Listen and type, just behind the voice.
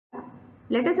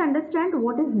Let us understand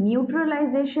what is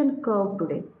neutralization curve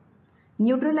today.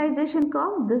 Neutralization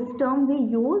curve, this term we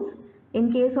use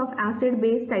in case of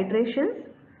acid-base titrations,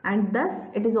 and thus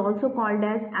it is also called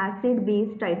as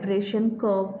acid-base titration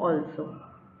curve also.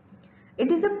 It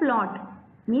is a plot,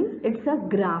 means it's a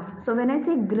graph. So when I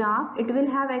say graph, it will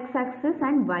have x-axis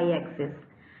and y-axis.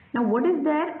 Now what is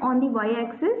there on the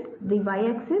y-axis? The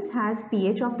y-axis has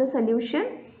pH of the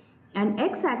solution and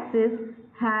x-axis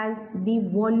has the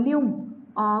volume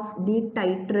of the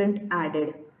titrant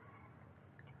added.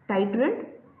 Titrant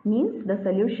means the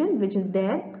solution which is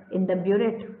there in the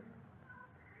burette.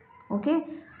 Okay,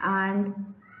 and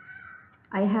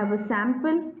I have a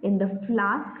sample in the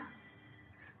flask.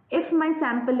 If my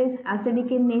sample is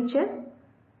acidic in nature,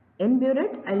 in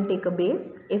burette I'll take a base.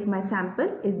 If my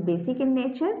sample is basic in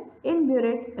nature, in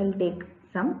burette I'll take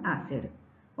some acid.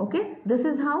 Okay, this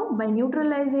is how by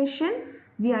neutralization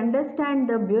we understand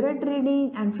the burette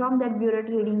reading, and from that burette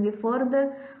reading we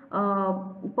further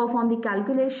perform the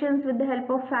calculations with the help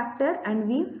of factor, and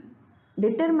we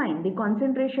determine the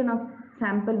concentration of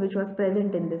sample which was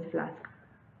present in this flask.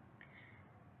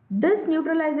 This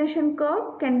neutralization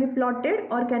curve can be plotted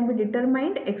or can be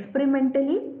determined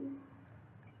experimentally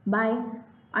by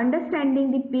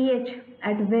understanding the pH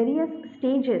at various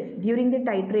stages during the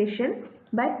titration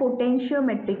by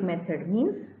potentiometric method,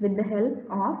 means with the help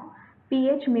of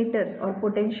pH meters or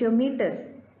potentiometers.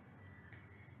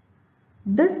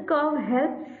 This curve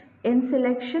helps in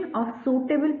selection of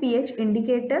suitable pH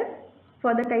indicator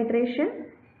for the titration.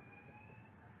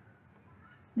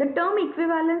 The term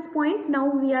equivalence point now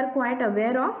we are quite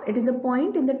aware of. It is a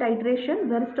point in the titration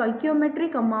where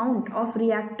stoichiometric amount of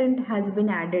reactant has been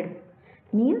added.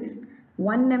 Means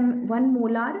 1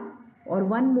 molar or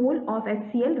 1 mole of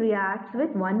HCl reacts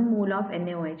with 1 mole of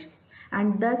NaOH,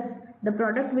 and thus the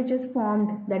product which is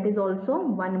formed, that is also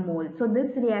 1 mole. So this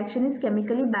reaction is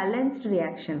chemically balanced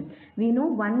reaction. We know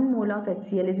 1 mole of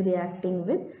HCl is reacting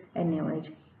with NaOH.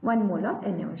 1 mole of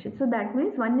NaOH. So that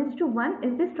means 1:1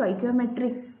 is the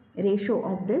stoichiometric ratio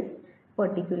of this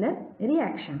particular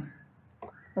reaction.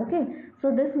 Okay,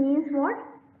 so this means what?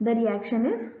 The reaction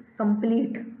is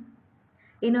complete.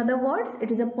 In other words, it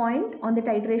is a point on the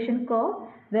titration curve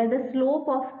where the slope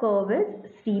of curve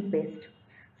is steepest.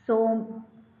 So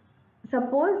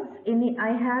suppose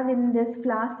I have in this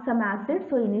flask some acid,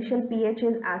 so initial pH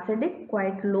is acidic,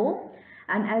 quite low,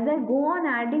 and as I go on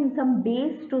adding some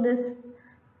base to this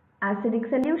acidic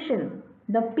solution,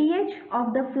 the pH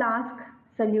of the flask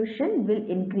solution will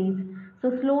increase.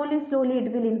 So slowly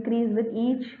it will increase with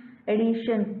each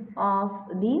addition of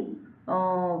the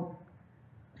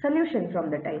solution from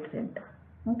the titrant.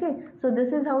 Okay, so this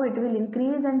is how it will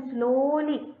increase, and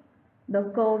slowly the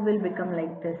curve will become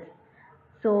like this.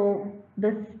 So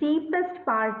the steepest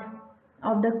part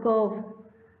of the curve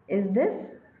is this.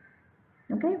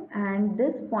 Okay, and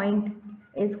this point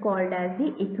is called as the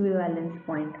equivalence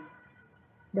point.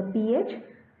 The pH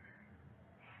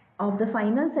of the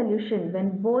final solution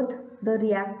when both the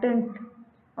reactant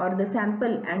or the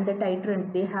sample and the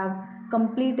titrant, they have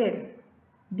completed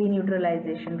the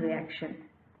neutralization reaction.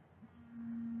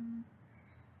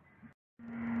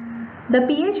 The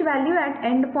pH value at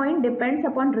end point depends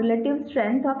upon relative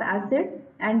strength of acid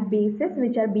and bases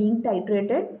which are being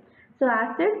titrated. So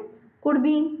acid could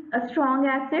be a strong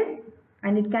acid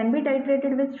and it can be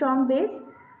titrated with strong base,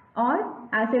 or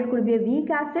acid could be a weak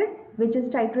acid which is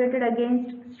titrated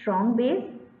against strong base,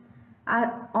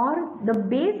 or the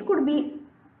base could be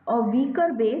a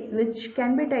weaker base which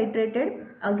can be titrated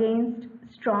against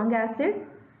strong acid,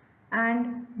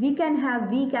 and we can have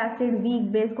weak acid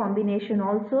weak base combination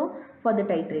also for the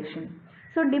titration.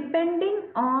 So depending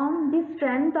on the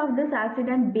strength of this acid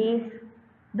and base,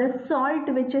 the salt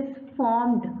which is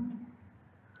formed,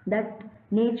 that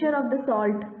nature of the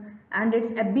salt and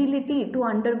its ability to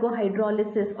undergo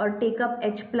hydrolysis or take up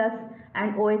H plus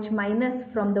and OH minus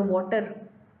from the water,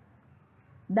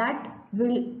 that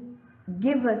will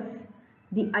give us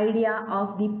the idea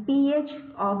of the pH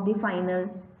of the final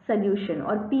solution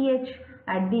or pH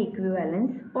at the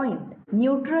equivalence point.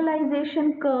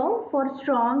 Neutralization curve for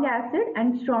strong acid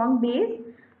and strong base.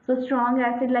 So strong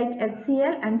acid like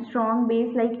HCl and strong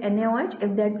base like NaOH,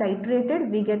 if they are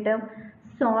titrated, we get a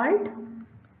salt,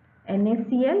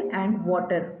 NaCl and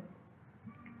water.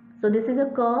 So this is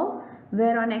a curve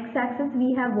where on x-axis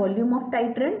we have volume of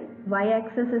titrant,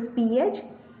 y-axis is pH,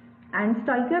 and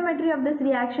stoichiometry of this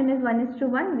reaction is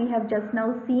 1:1, we have just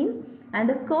now seen, and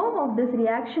the curve of this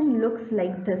reaction looks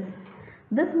like this.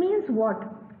 This means what?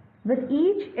 With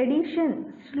each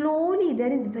addition, slowly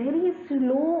there is very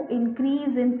slow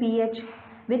increase in pH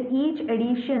with each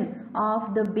addition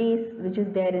of the base which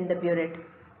is there in the burette.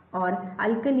 or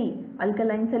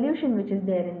alkaline solution which is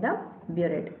there in the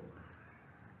burette.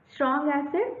 Strong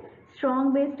acid,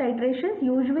 strong base titrations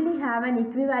usually have an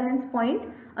equivalence point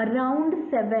around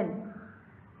 7.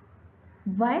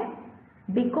 Why?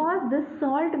 Because this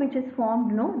salt which is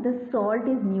formed, this salt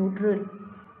is neutral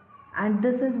and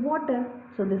this is water.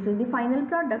 So this is the final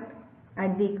product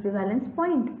at the equivalence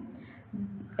point.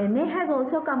 Na has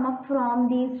also come up from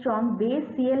the strong base,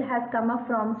 Cl has come up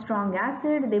from strong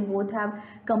acid. They both have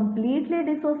completely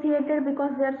dissociated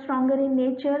because they are stronger in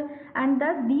nature, and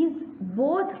thus these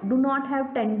both do not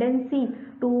have tendency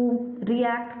to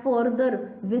react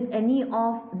further with any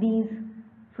of these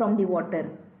from the water,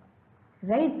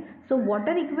 right? So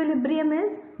water equilibrium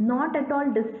is not at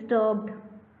all disturbed.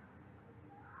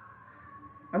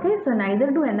 Okay, so neither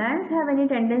do anions have any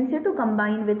tendency to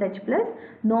combine with H plus,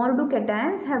 nor do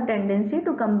cations have tendency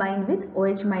to combine with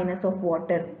OH minus of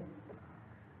water.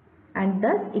 And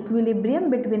thus equilibrium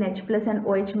between H plus and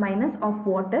OH minus of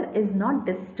water is not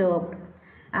disturbed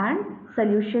and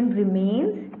solution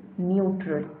remains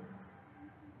neutral.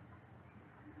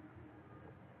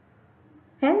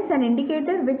 Hence an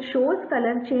indicator which shows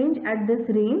color change at this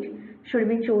range should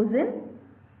be chosen.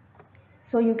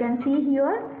 So you can see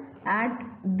here at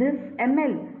this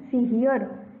ml, see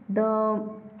here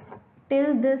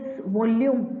till this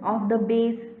volume of the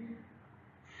base,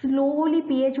 slowly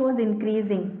pH was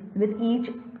increasing with each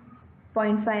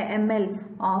 0.5 ml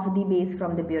of the base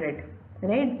from the burette,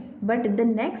 right? But the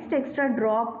next extra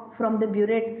drop from the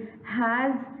burette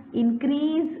has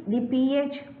increased the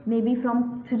pH maybe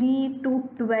from 3 to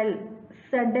 12.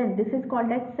 Sudden, this is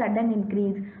called as sudden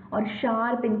increase or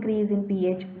sharp increase in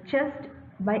pH just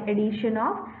by addition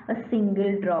of a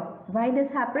single drop. Why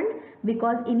this happened?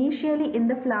 Because initially in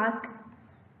the flask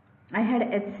I had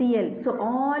HCl, so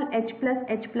all H plus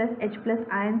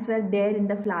ions were there in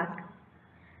the flask.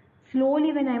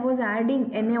 Slowly when I was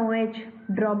adding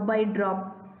NaOH drop by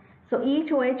drop, so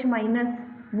each OH minus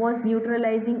was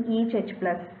neutralizing each H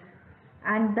plus,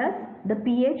 and thus the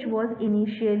pH was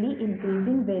initially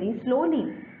increasing very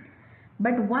slowly.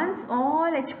 But once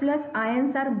all H plus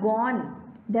ions are gone,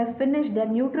 they are finished, they are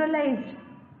neutralized,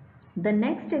 the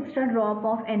next extra drop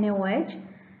of NaOH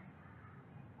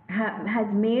has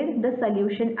made the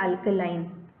solution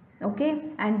alkaline, okay,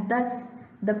 and thus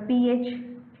the pH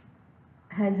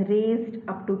has raised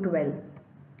up to 12,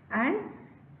 and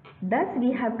thus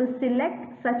we have to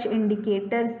select such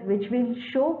indicators which will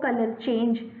show color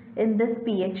change in this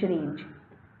pH range.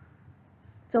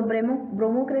 So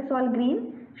bromocresol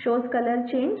green shows color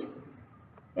change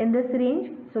in this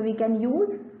range, so we can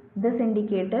use this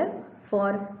indicator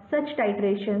for such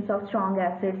titrations of strong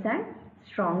acids and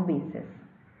strong bases.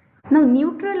 Now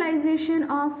neutralization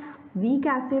of weak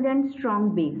acid and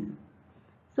strong base.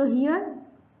 So here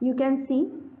you can see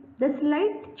the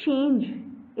slight change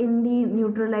in the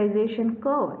neutralization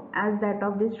curve as that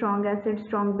of the strong acid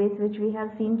strong base which we have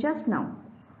seen just now.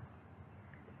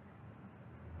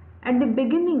 At the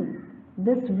beginning,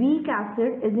 this weak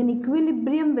acid is in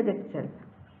equilibrium with itself.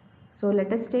 So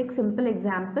let us take simple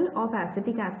example of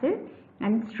acetic acid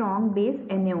and strong base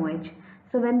NaOH.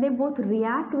 So when they both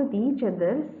react with each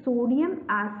other, sodium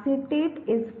acetate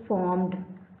is formed,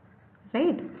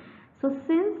 right? So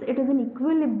since it is in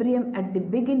equilibrium at the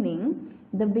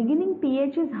beginning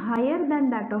pH is higher than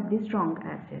that of the strong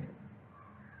acid,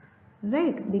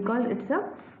 right? Because it's a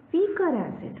weaker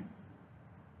acid.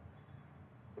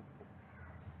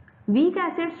 Weak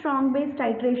acid strong base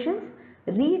titrations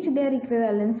reach their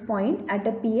equivalence point at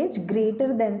a pH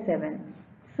greater than 7.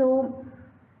 So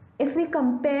if we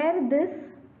compare this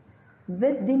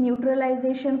with the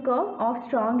neutralization curve of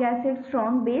strong acid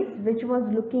strong base which was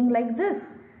looking like this,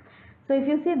 so if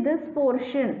you see this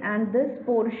portion and this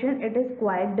portion, it is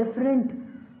quite different.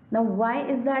 Now why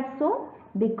is that so?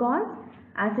 Because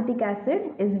acetic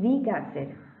acid is weak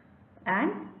acid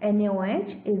and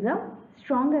NaOH is a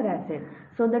stronger acid.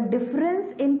 So the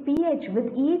difference in pH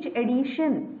with each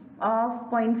addition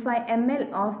of 0.5 ml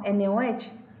of NaOH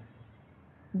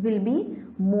will be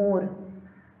more.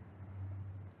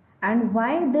 And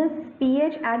why this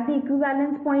pH at the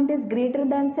equivalence point is greater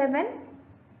than 7?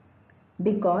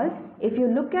 Because if you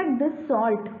look at this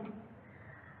salt,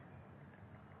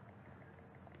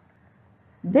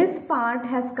 this part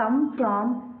has come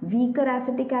from weaker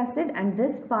acetic acid and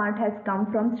this part has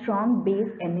come from strong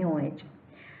base NaOH.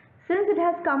 Since it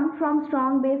has come from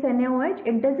strong base NaOH,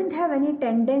 it doesn't have any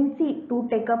tendency to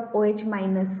take up OH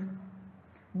minus.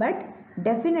 But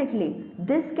definitely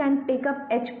this can take up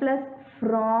H plus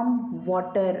from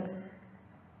water.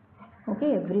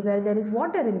 Okay, everywhere there is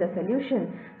water in the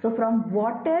solution. So from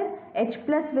water, H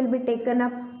plus will be taken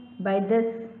up by this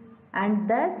and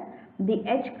thus the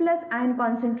H plus ion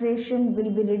concentration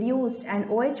will be reduced and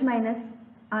OH minus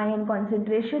ion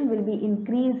concentration will be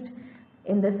increased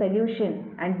in the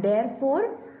solution, and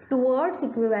therefore towards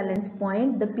equivalence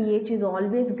point the pH is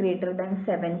always greater than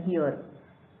 7 here.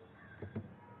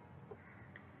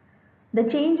 The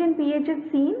change in pH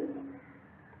is seen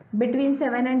between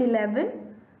 7 and 11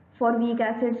 for weak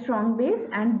acid strong base,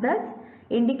 and thus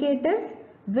indicators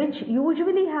which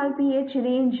usually have pH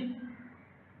range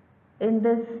in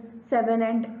this 7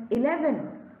 and 11,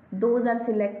 those are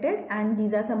selected, and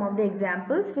these are some of the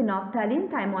examples: phenolphthalein,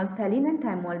 thymolphthalein and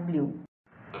thymol blue.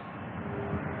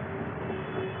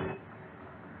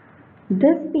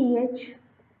 This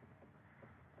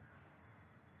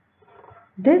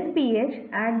pH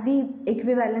at the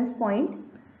equivalence point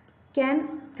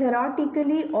can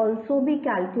theoretically also be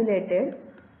calculated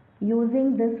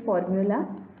using this formula.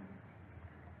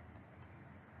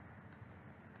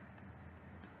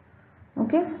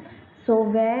 Okay, so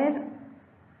where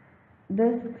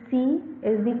this C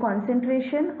is the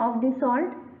concentration of the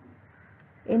salt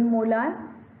in molar,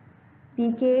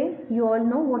 pKa, you all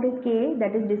know what is Ka,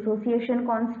 that is dissociation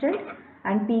constant,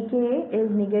 and pKa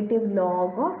is negative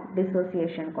log of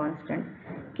dissociation constant.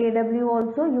 Kw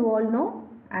also you all know,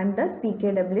 and thus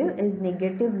pKw is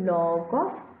negative log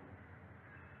of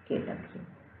Kw.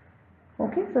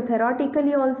 Okay, so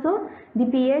theoretically also the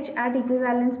pH at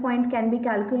equivalence point can be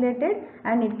calculated,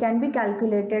 and it can be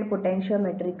calculated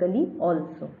potentiometrically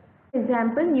also.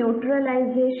 Example,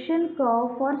 neutralization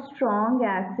curve for strong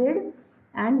acid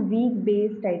and weak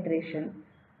base titration.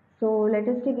 So let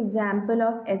us take example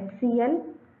of HCl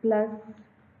plus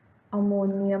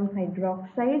ammonium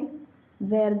hydroxide,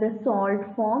 where the salt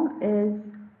form is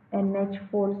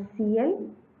NH4Cl,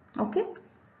 okay,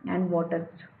 and water.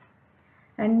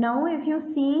 And now if you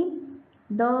see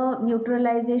the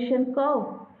neutralization curve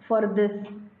for this,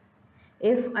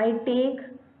 if I take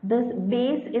this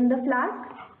base in the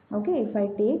flask, okay, if I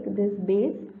take this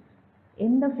base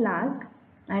in the flask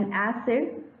and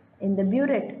acid in the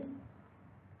burette,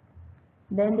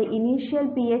 then the initial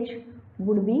pH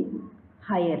would be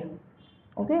higher.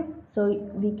 Okay, so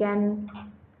we can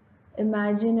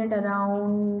imagine it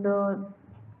around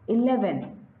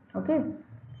 11. Okay,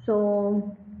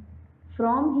 so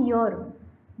from here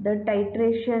the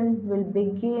titration will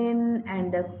begin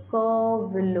and the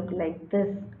curve will look like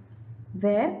this,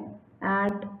 where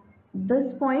at this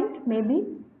point,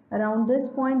 maybe around this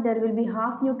point, there will be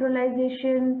half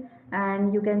neutralization,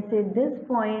 and you can say this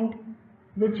point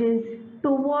which is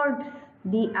towards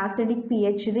the acidic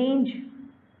pH range,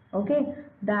 okay,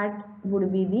 that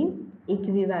would be the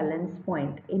equivalence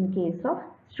point in case of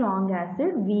strong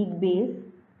acid weak base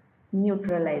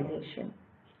neutralization.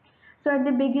 So at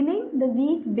the beginning the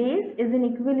weak base is in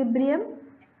equilibrium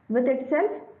with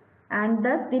itself, and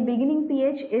thus the beginning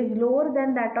pH is lower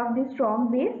than that of the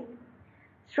strong base.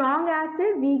 Strong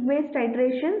acid weak base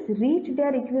titrations reach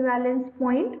their equivalence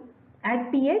point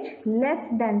at pH less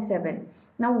than 7.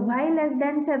 Now why less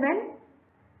than 7?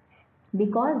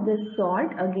 Because this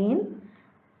salt, again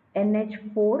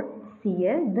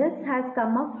NH4Cl, this has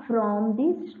come up from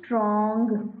the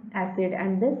strong acid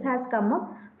and this has come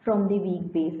up from the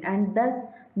weak base, and thus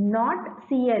not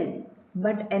Cl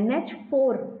but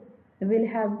NH4 will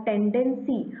have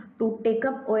tendency to take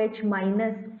up OH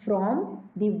minus from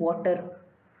the water,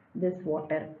 this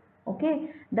water.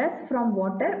 Okay, thus from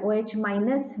water OH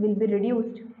minus will be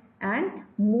reduced and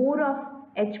more of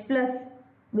H plus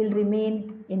will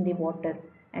remain in the water,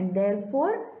 and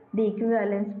therefore the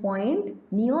equivalence point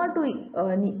near to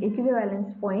equivalence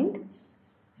point,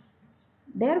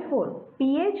 therefore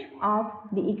pH of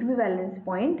the equivalence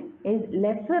point is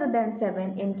lesser than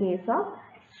 7 in case of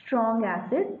strong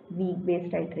acid weak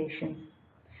base titrations.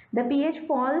 The pH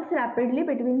falls rapidly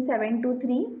between 7 to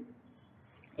 3.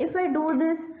 If I do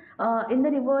this in the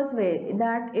reverse way,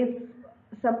 that if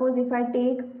suppose if I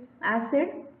take acid,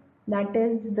 that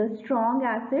is the strong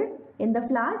acid in the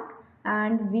flask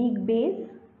and weak base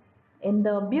in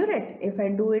the burette, if I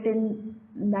do it in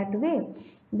that way,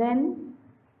 then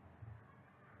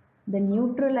the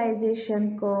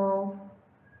neutralization curve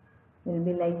will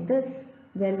be like this,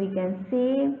 where we can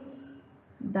say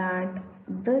that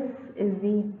this is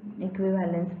the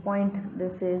equivalence point,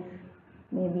 this is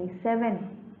maybe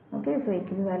 7. Okay, so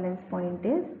equivalence point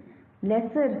is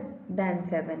lesser than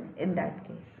 7 in that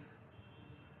case.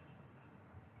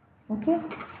 Okay,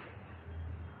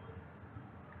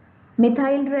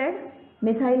 methyl red,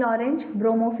 methyl orange,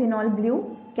 bromophenol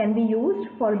blue can be used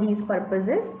for these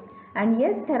purposes, and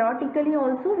yes, theoretically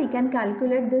also we can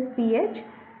calculate this pH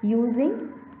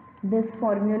using this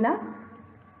formula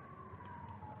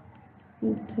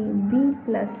pKb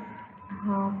plus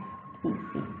half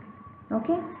Pc.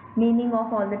 Okay, meaning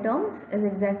of all the terms is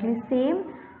exactly same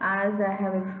as I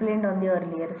have explained on the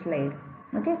earlier slide.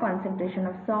 Okay, concentration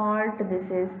of salt, this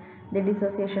is the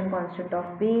dissociation constant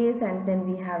of base, and then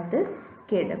we have this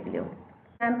Kw.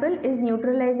 Example is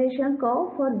neutralization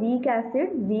curve for weak acid,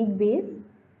 weak base.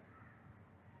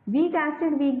 Weak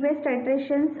acid, weak base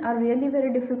titrations are really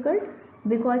very difficult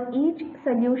because each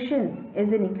solution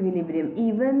is in equilibrium,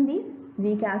 even the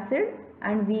weak acid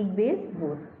and weak base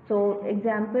both. So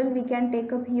example we can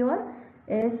take up here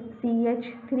is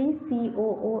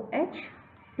CH3COOH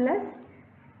plus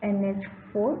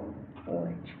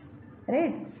NH4OH,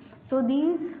 right? So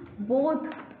these both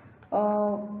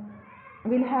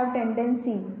will have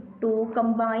tendency to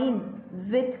combine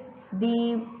with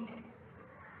the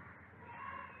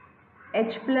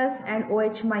H plus and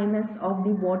OH minus of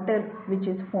the water which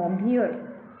is formed here.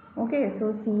 Okay,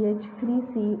 so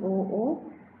CH3COO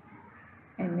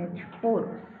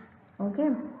NH4. Okay,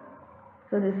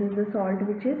 so this is the salt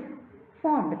which is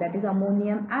formed, that is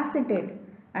ammonium acetate,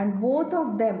 and both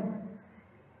of them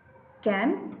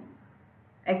can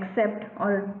accept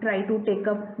or try to take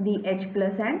up the H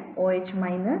plus and OH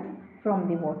minus from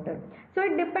the water. So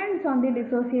it depends on the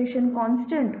dissociation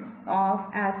constant of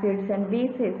acids and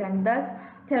bases, and thus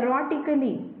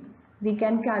theoretically we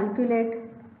can calculate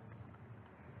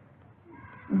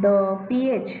the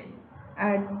pH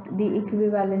at the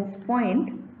equivalence point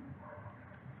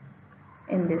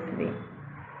in this way.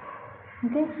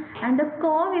 Okay, and the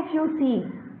curve, if you see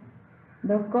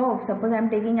the curve, suppose I am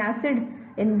taking acid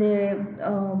in the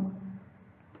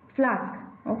flask.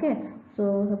 Okay,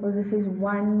 so suppose this is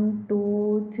 1,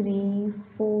 2, 3,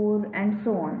 4 and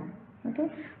so on. Okay,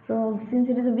 so since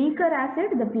it is a weaker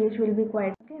acid, the pH will be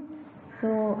quite okay.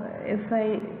 So if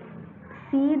I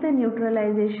see the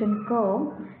neutralization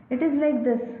curve, it is like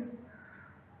this.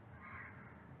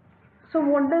 So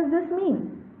what does this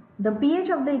mean? The pH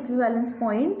of the equivalence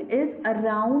point is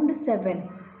around 7.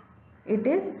 It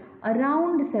is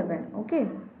around 7. Okay,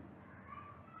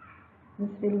 this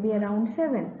will be around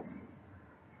 7.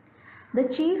 The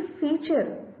chief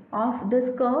feature of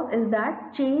this curve is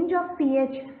that change of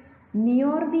pH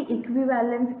near the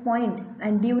equivalence point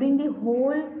and during the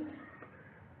whole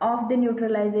of the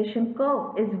neutralization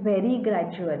curve is very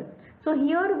gradual. So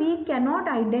here we cannot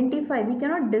identify, we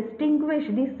cannot distinguish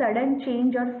the sudden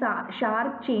change or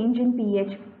sharp change in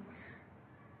pH.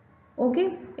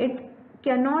 Okay, it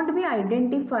cannot be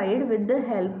identified with the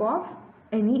help of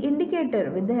any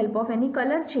indicator, with the help of any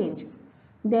color change.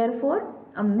 Therefore,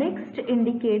 a mixed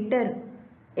indicator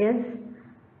is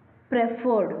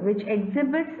preferred which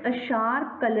exhibits a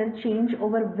sharp color change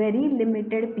over very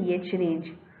limited pH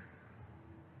range.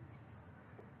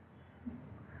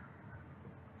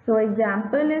 So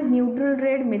example is neutral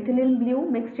red methylene blue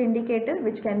mixed indicator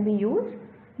which can be used,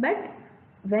 but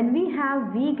when we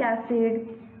have weak acid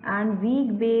and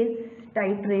weak base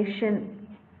titration,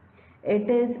 it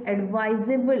is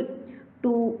advisable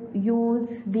to use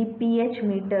the pH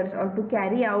meters or to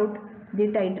carry out the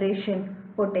titration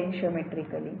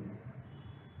potentiometrically.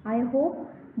 I hope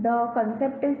the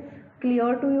concept is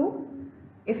clear to you.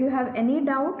 If you have any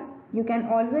doubt, you can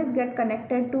always get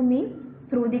connected to me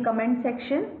through the comment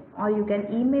section or you can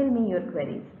email me your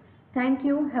queries. Thank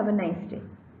you. Have a nice day.